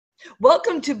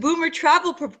Welcome to Boomer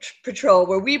Travel Patrol,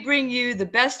 where we bring you the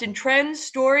best in trends,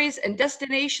 stories, and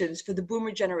destinations for the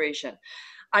Boomer generation.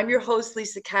 I'm your host,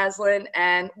 Lisa Kaslyn,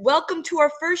 and welcome to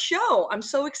our first show. I'm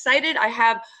so excited. I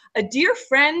have a dear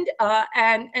friend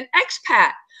and an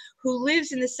expat who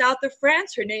lives in the south of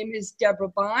France. Her name is Deborah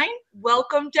Bine.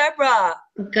 Welcome, Deborah.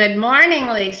 Good morning,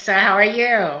 Lisa. How are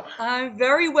you? I'm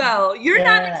very well. You're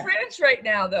not in France right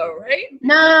now, though, right?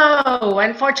 No,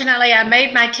 unfortunately, I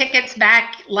made my tickets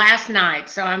back last night,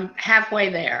 so I'm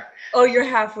halfway there. Oh, you're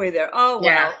halfway there. Oh, wow.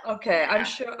 Yeah. Okay.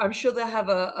 Yeah. I'm sure they'll have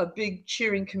a big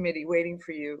cheering committee waiting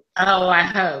for you. Oh, I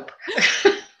hope.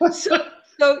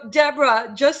 So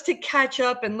Deborah, just to catch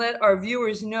up and let our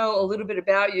viewers know a little bit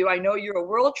about you, I know you're a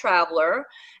world traveler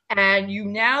and you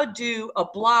now do a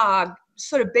blog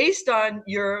sort of based on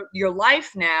your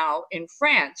life now in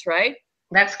France, right?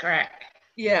 That's correct.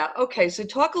 Yeah. Okay. So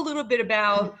talk a little bit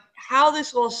about how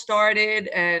this all started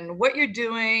and what you're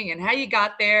doing and how you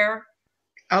got there.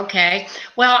 Okay.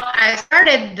 Well, I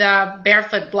started the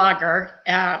Barefoot Blogger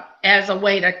as a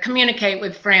way to communicate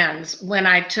with friends when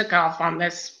I took off on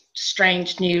this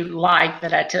strange new life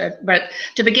that I took. But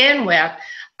to begin with,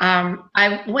 I'm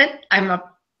a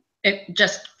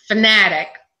just fanatic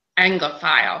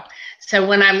Anglophile. So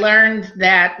when I learned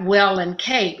that Will and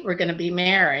Kate were going to be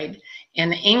married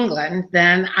in England,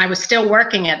 then I was still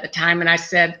working at the time, and I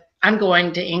said, I'm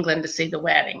going to England to see the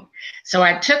wedding. So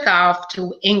I took off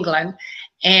to England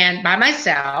and by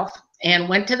myself and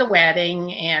went to the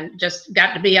wedding and just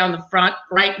got to be on the front,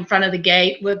 right in front of the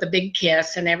gate with a big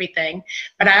kiss and everything.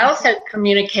 But I also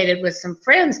communicated with some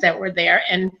friends that were there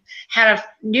and had a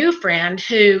new friend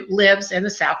who lives in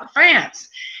the south of France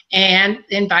and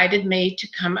invited me to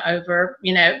come over,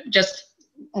 just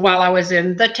while I was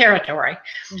in the territory.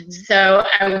 Mm-hmm. So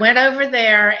I went over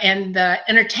there, and the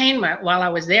entertainment while I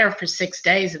was there for 6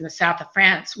 days in the south of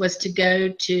France was to go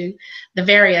to the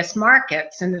various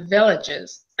markets and the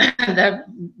villages. The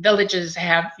villages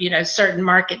have, certain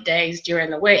market days during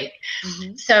the week.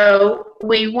 Mm-hmm. So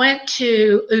we went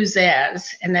to Uzès,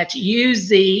 and that's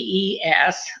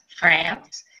U-Z-E-S,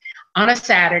 France, on a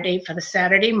Saturday for the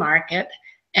Saturday market,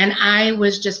 and I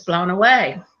was just blown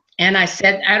away. And I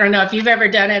said, I don't know if you've ever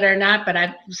done it or not, but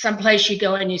someplace you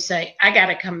go and you say, I got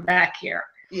to come back here.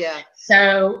 Yeah.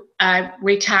 So I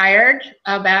retired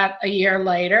about a year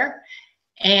later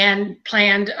and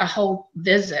planned a whole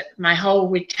visit, my whole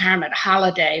retirement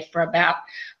holiday for about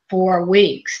 4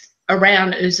 weeks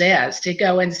around Uzès to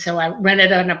go. And so I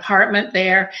rented an apartment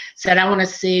there, said I want to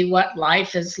see what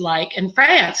life is like in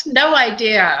France. No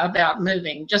idea about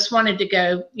moving, just wanted to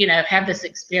go, have this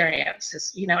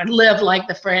experience, and live like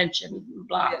the French and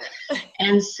blah. Yeah.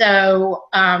 And so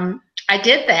I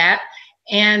did that.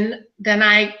 And then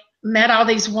I met all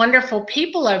these wonderful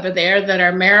people over there that are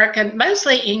American,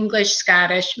 mostly English,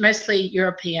 Scottish, mostly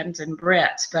Europeans and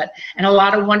Brits, and a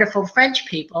lot of wonderful French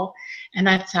people. And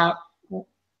I thought,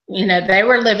 they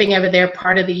were living over there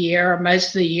part of the year or most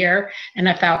of the year. And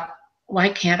I thought, why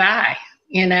can't I?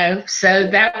 So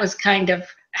that was kind of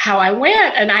how I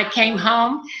went. And I came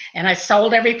home and I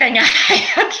sold everything I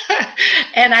had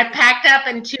and I packed up,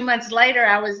 and 2 months later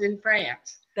I was in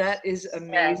France. That is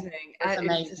amazing. It's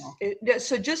amazing.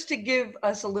 So just to give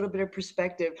us a little bit of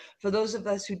perspective, for those of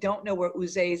us who don't know where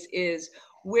Uzès is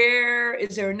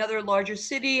there another larger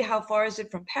city? How far is it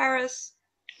from Paris?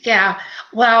 Yeah,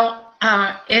 well,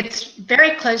 it's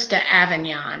very close to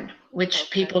Avignon,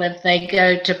 which people, if they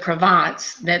go to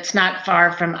Provence, that's not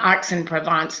far from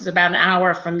Aix-en-Provence. It's about an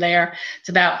hour from there. It's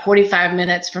about 45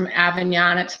 minutes from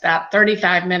Avignon. It's about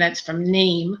 35 minutes from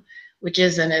Nîmes, which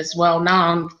isn't as well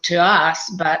known to us,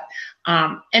 but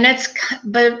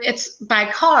it's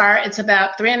by car. It's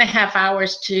about 3.5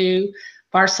 hours to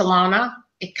Barcelona.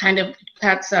 It kind of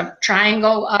cuts a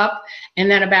triangle up, and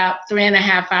then about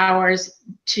 3.5 hours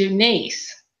to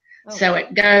Nice. Oh. So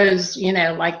it goes,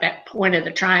 like that point of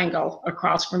the triangle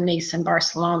across from Nice and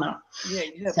Barcelona. Yeah,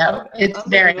 you have so it's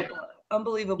very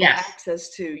unbelievable access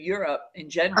to Europe in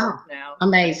general now.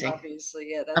 Amazing.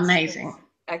 Obviously, yeah, that's amazing. That's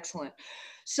excellent.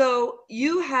 So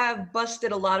you have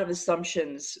busted a lot of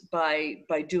assumptions by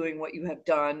doing what you have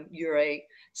done. You're a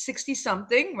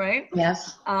 60-something, right?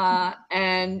 Yes.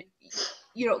 And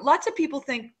lots of people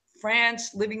think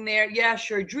France, living there, yeah,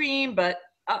 sure, dream, but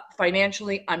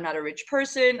financially, I'm not a rich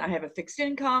person. I have a fixed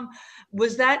income.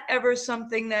 Was that ever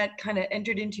something that kind of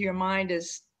entered into your mind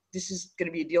as this is going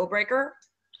to be a deal breaker?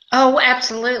 Oh,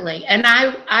 absolutely. And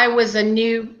I was a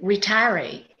new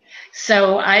retiree.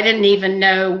 So I didn't even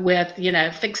know with,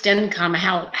 fixed income,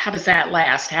 how does that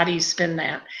last? How do you spend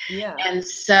that? Yeah. And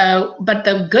so, but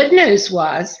the good news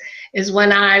is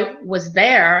when I was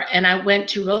there and I went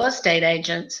to real estate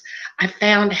agents, I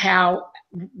found how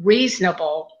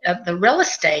reasonable the real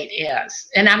estate is.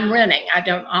 And I'm renting, I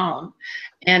don't own.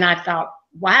 And I thought,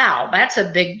 wow, that's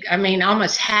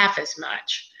almost half as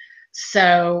much.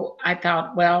 So I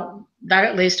thought, well, that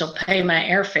at least will pay my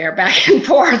airfare back and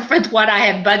forth with what I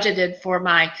had budgeted for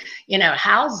my,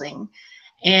 housing.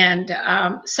 And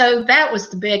so that was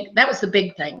the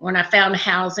big thing. When I found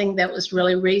housing that was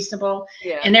really reasonable,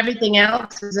 and everything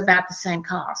else is about the same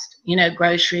cost.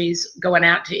 Groceries, going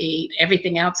out to eat,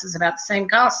 everything else is about the same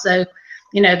cost. So,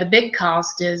 the big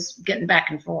cost is getting back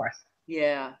and forth.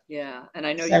 Yeah, yeah. And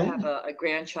I know you have a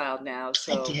grandchild now,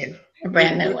 so I do. A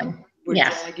brand new one.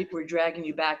 We're dragging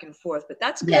you back and forth, but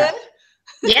that's good.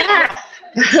 Yeah.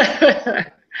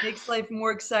 Makes life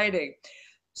more exciting.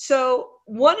 So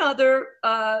one other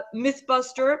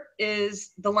mythbuster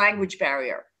is the language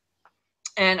barrier.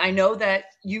 And I know that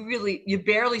you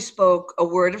barely spoke a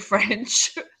word of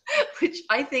French, which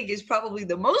I think is probably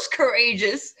the most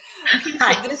courageous piece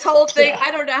of this whole thing.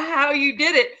 I don't know how you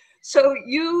did it. So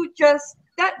you just,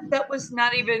 that was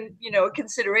not even, a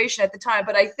consideration at the time,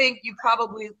 but I think you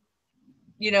probably,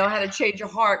 had to change your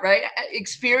heart, right?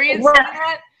 Experience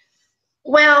that?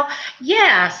 Well,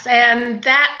 yes, and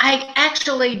that I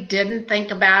actually didn't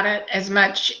think about it as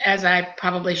much as I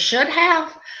probably should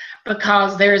have,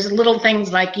 because there's little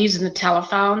things like using the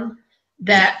telephone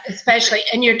that, especially,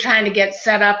 and you're trying to get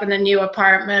set up in a new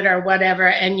apartment or whatever,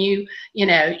 and the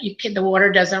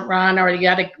water doesn't run, or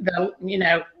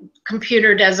the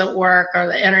computer doesn't work, or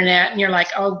the internet, and you're like,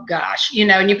 oh gosh,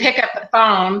 and you pick up the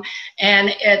phone and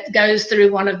it goes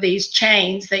through one of these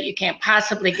chains that you can't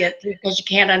possibly get through because you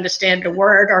can't understand a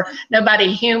word, or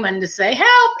nobody human to say,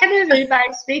 help, can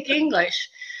anybody speak English?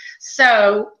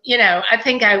 So, I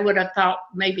think I would have thought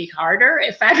maybe harder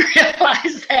if I'd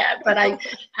realized that. But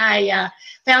I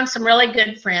found some really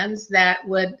good friends that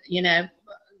would,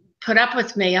 put up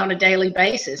with me on a daily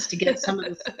basis to get some of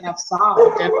the stuff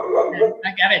solved. And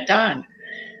I got it done.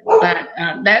 But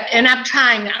and I'm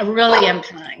trying. I really am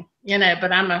trying.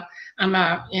 But I'm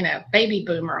a baby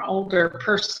boomer, older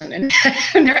person, and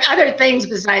there are other things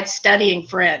besides studying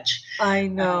French. I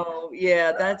know.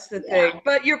 Yeah, that's the thing.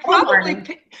 But you're probably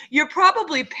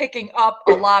picking up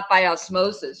a lot by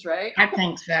osmosis, right? I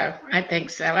think so. I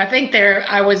think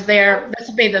I was there. This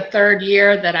will be the third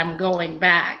year that I'm going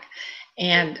back.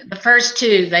 And the first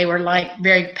two, they were like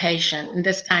very patient. And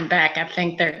this time back, I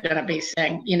think they're going to be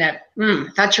saying, I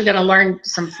thought you were going to learn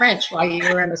some French while you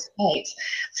were in the States.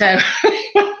 So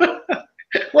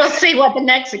we'll see what the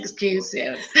next excuse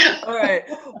is. All right.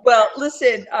 Well,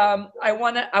 listen, I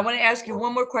want to ask you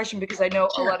one more question, because I know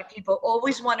a lot of people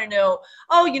always want to know,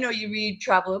 you read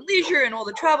Travel and Leisure and all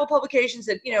the travel publications,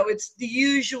 and, it's the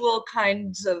usual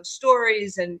kinds of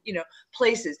stories and,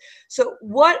 places. So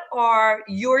what are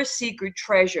your secret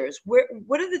treasures?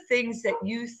 What are the things that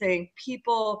you think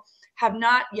people have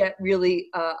not yet really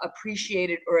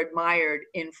appreciated or admired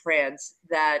in France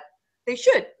that they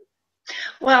should?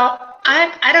 Well,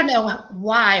 I don't know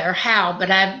why or how, but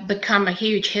I've become a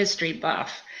huge history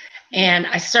buff. And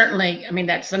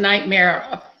that's a nightmare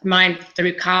of mine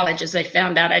through college, as they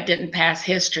found out I didn't pass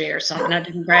history or something. I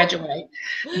didn't graduate.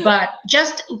 But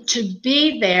just to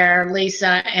be there,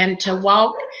 Lisa, and to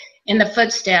walk in the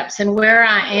footsteps, and where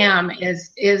I am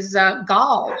is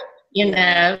Gaul,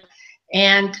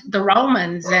 and the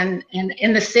Romans, and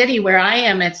in the city where I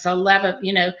am, it's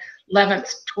 11th,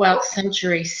 12th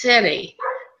century city.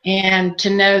 And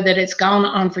to know that it's gone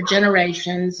on for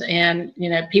generations, and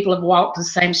people have walked the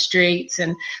same streets,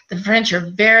 and the French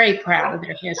are very proud of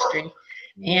their history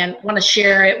and want to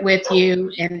share it with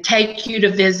you and take you to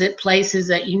visit places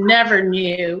that you never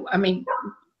knew. I mean,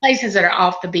 places that are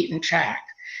off the beaten track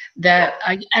that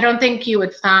I don't think you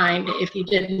would find if you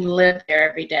didn't live there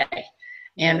every day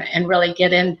and really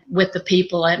get in with the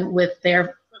people and with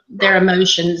their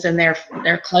emotions and their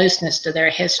closeness to their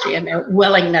history and their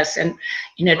willingness and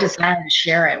desire to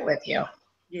share it with you.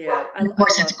 Yeah, and of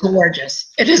course it's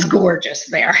gorgeous. It is gorgeous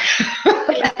there.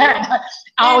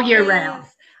 all year round.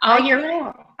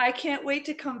 I can't wait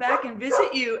to come back and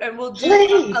visit you, and we'll do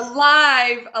a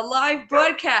live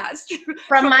broadcast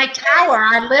from my tower.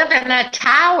 I live in a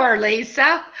tower,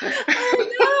 Lisa. I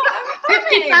know.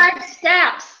 55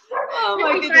 steps. Oh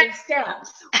my goodness.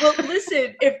 Steps. Well,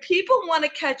 listen, if people want to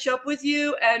catch up with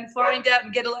you and find out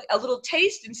and get a little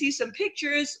taste and see some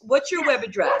pictures, what's your web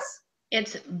address?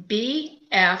 It's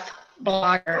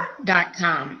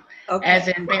bfblogger.com, okay. As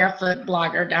in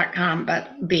barefootblogger.com,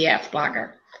 but BF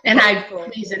Blogger. And Wonderful. I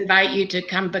please invite you to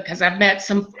come, because I've met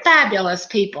some fabulous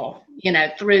people, you know,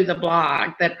 through the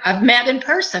blog that I've met in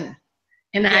person.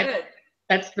 And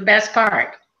that's the best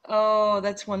part. Oh,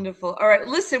 that's wonderful. All right,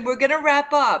 listen, we're going to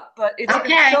wrap up, but it's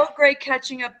been so great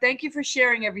catching up. Thank you for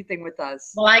sharing everything with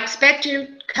us. Well, I expect you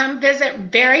to come visit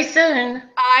very soon.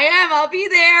 I am. I'll be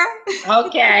there.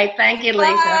 Okay. Thank you,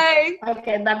 Lisa. Bye.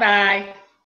 Okay. Bye-bye.